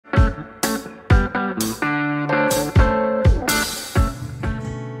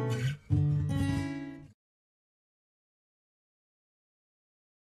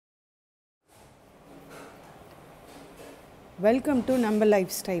Welcome to நம்ம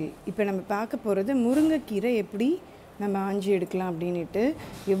life style. இப்போ நம்ம பார்க்க போகிறது முருங்கைக்கீரை எப்படி நம்ம ஆஞ்சி எடுக்கலாம் அப்படின்ட்டு.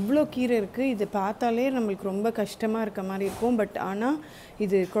 எவ்வளோ கீரை இருக்குது, இதை பார்த்தாலே நம்மளுக்கு ரொம்ப கஷ்டமாக இருக்க மாதிரி இருக்கும். பட் ஆனால்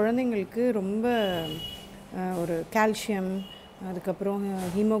இது குழந்தைங்களுக்கு ரொம்ப ஒரு கால்சியம், அதுக்கப்புறம்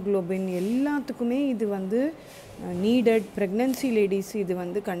ஹீமோக்ளோபின் எல்லாத்துக்குமே இது வந்து நீடட். ப்ரெக்னன்சி லேடிஸ் இது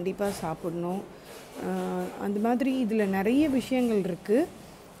வந்து கண்டிப்பாக சாப்பிடணும். அந்த மாதிரி இதில் நிறைய விஷயங்கள் இருக்குது.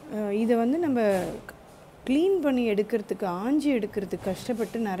 இதை வந்து நம்ம க்ளீன் பண்ணி எடுக்கிறதுக்கு, ஆஞ்சி எடுக்கிறதுக்கு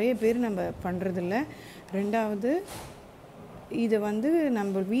கஷ்டப்பட்டு நிறைய பேர் நம்ம பண்ணுறதில்ல. ரெண்டாவது, இதை வந்து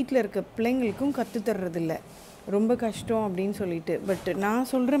நம்ம வீட்டில் இருக்க பிள்ளைங்களுக்கும் கற்றுத்தர்றதில்ல, ரொம்ப கஷ்டம் அப்படின்னு சொல்லிட்டு. பட் நான்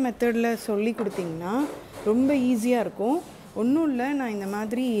சொல்கிற மெத்தடில் சொல்லி கொடுத்தீங்கன்னா ரொம்ப ஈஸியாக இருக்கும். ஒன்றும் இல்லை, நான் இந்த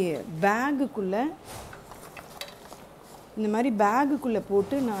மாதிரி பேகுக்குள்ளே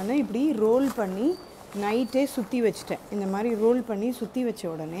போட்டு நான் இப்படி ரோல் பண்ணி நைட்டே சுற்றி வச்சிட்டேன். இந்த மாதிரி ரோல் பண்ணி சுற்றி வச்ச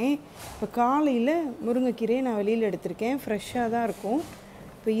உடனே இப்போ காலையில் முருங்கைக்கீரையை நான் வெளியில் எடுத்திருக்கேன். ஃப்ரெஷ்ஷாக தான் இருக்கும்.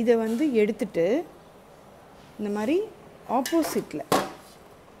 இப்போ இதை வந்து எடுத்துட்டு இந்த மாதிரி ஆப்போசிட்டில்,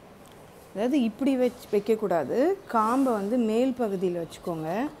 அதாவது இப்படி வைக்கக்கூடாது, காம்பை வந்து மேல் பகுதியில்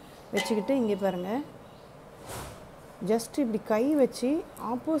வச்சுக்கோங்க. வச்சுக்கிட்டு இங்கே பாருங்கள், ஜஸ்ட் இப்படி கை வச்சு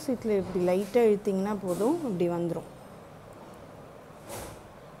ஆப்போசிட்டில் இப்படி லைட்டாக இழுத்திங்கன்னா போதும், இப்படி வந்துடும்.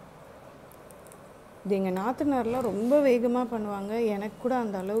 இது எங்கள் நாத்தனார்லாம் ரொம்ப வேகமாக பண்ணுவாங்க, எனக்கு கூட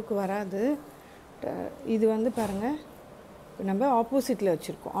அந்த அளவுக்கு வராது. இது வந்து பாருங்கள், நம்ம ஆப்போசிட்டில்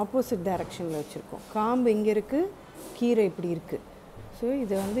வச்சுருக்கோம், ஆப்போசிட் டைரக்ஷனில் வச்சுருக்கோம். காம்பு இங்கே இருக்குது, கீரை இப்படி இருக்குது. ஸோ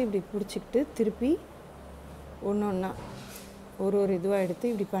இதை வந்து இப்படி பிடிச்சிக்கிட்டு திருப்பி ஒன்று ஒன்றா ஒரு இதுவாக எடுத்து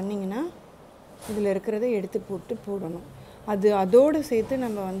இப்படி பண்ணிங்கன்னா இதில் இருக்கிறத எடுத்து போடணும். அதோடு சேர்த்து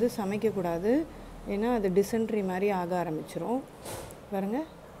நம்ம வந்து சமைக்கக்கூடாது, ஏன்னா அது டிசென்ட்ரி மாதிரி ஆக ஆரம்பிச்சிரும். பாருங்கள்,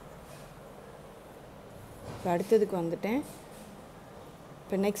 இப்போ அடுத்ததுக்கு வந்துட்டேன்.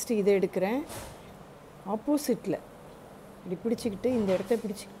 இப்போ நெக்ஸ்ட்டு இதை எடுக்கிறேன். ஆப்போசிட்டில் இப்படி பிடிச்சிக்கிட்டு, இந்த இடத்த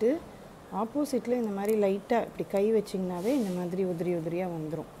பிடிச்சிக்கிட்டு ஆப்போசிட்டில் இந்த மாதிரி லைட்டாக இப்படி கை வச்சிங்கனாவே இந்த மாதிரி உதிரியாக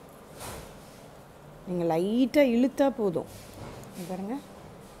வந்துடும். நீங்கள் லைட்டாக இழுத்தா போதும். பாருங்கள்.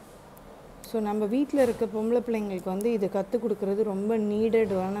 ஸோ நம்ம வீட்டில் இருக்க பொம்பளை பிள்ளைங்களுக்கு வந்து இதை கற்றுக் கொடுக்குறது ரொம்ப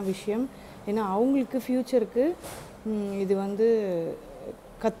நீடடான விஷயம். ஏன்னா அவங்களுக்கு ஃப்யூச்சருக்கு இது வந்து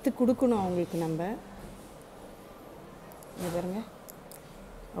கற்றுக் கொடுக்கணும் அவங்களுக்கு. நம்ம இங்கே பாருங்க,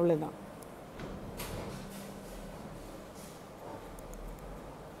 அவ்வளோதான்.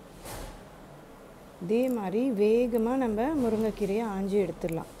 இதே மாதிரி வேகமாக நம்ம முருங்கைக்கீரையை ஆஞ்சி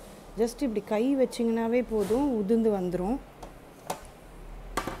எடுத்துடலாம். ஜஸ்ட் இப்படி கை வச்சிங்கனாவே போதும், உதிர்ந்து வந்துடும்.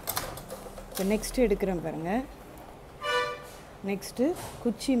 இப்போ நெக்ஸ்ட்டு எடுக்கிறேன் பாருங்கள். நெக்ஸ்ட்டு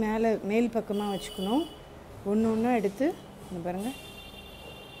குச்சி மேல் பக்கமாக வச்சுக்கணும். ஒன்று ஒன்றா எடுத்து இங்கே பாருங்கள்,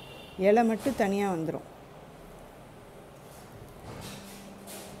 இலை மட்டும் தனியாக வந்துடும்.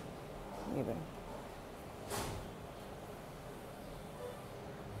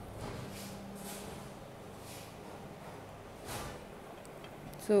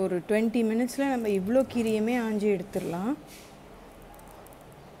 ஸோ ஒரு 20 மினிட்ஸில் நம்ம இவ்வளோ கீரையுமே ஆஞ்சி எடுத்துடலாம்.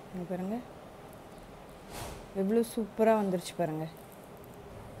 பாருங்கள், எவ்வளோ சூப்பராக வந்துருச்சு பாருங்கள்.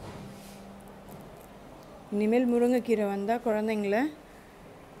 இனிமேல் முருங்கைக்கீரை வந்தால் குழந்தைங்கள,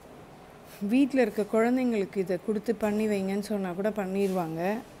 வீட்டில் இருக்க குழந்தைங்களுக்கு இதை கொடுத்து பண்ணி வைங்கன்னு சொன்னால் கூட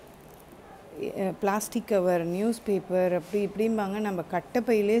பண்ணிடுவாங்க. பிளாஸ்டிக் கவர், நியூஸ் பேப்பர் அப்படி இப்படிம்பாங்க, நம்ம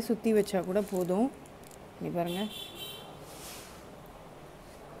கட்டைப்பையிலே சுற்றி வச்சா கூட போதும். நீ பாருங்கள்,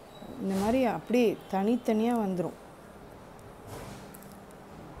 இந்த மாதிரி அப்படியே தனித்தனியாக வந்துடும்.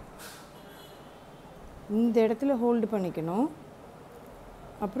 இந்த இடத்துல ஹோல்டு பண்ணிக்கணும்.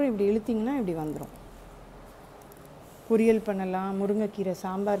 அப்புறம் இப்படி இழுத்திங்கன்னா இப்படி வந்துடும். பொரியல் பண்ணலாம், முருங்கைக்கீரை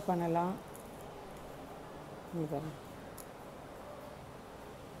சாம்பார் பண்ணலாம். இங்கே பாருங்கள்,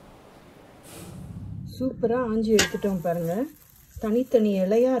 சூப்பராக ஆஞ்சி எடுத்துட்டோம் பாருங்கள். தனித்தனி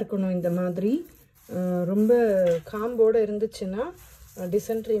இலையாக இருக்கணும் இந்த மாதிரி. ரொம்ப காம்போடு இருந்துச்சுன்னா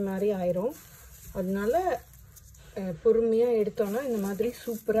டிசென்ட்ரி மாதிரி ஆயிரும். அதனால பொறுமையாக எடுத்தோன்னா இந்த மாதிரி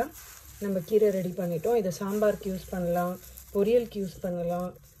சூப்பராக நம்ம கீரை ரெடி பண்ணிட்டோம். இதை சாம்பாருக்கு யூஸ் பண்ணலாம், பொரியலுக்கு யூஸ் பண்ணலாம்,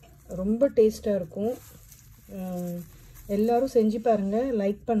 ரொம்ப டேஸ்ட்டாக இருக்கும். எல்லோரும் செஞ்சு பாருங்கள்.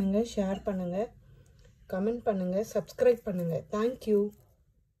 லைக் பண்ணுங்கள், ஷேர் பண்ணுங்கள், கமெண்ட் பண்ணுங்கள், சப்ஸ்கிரைப் பண்ணுங்கள். தேங்க்யூ.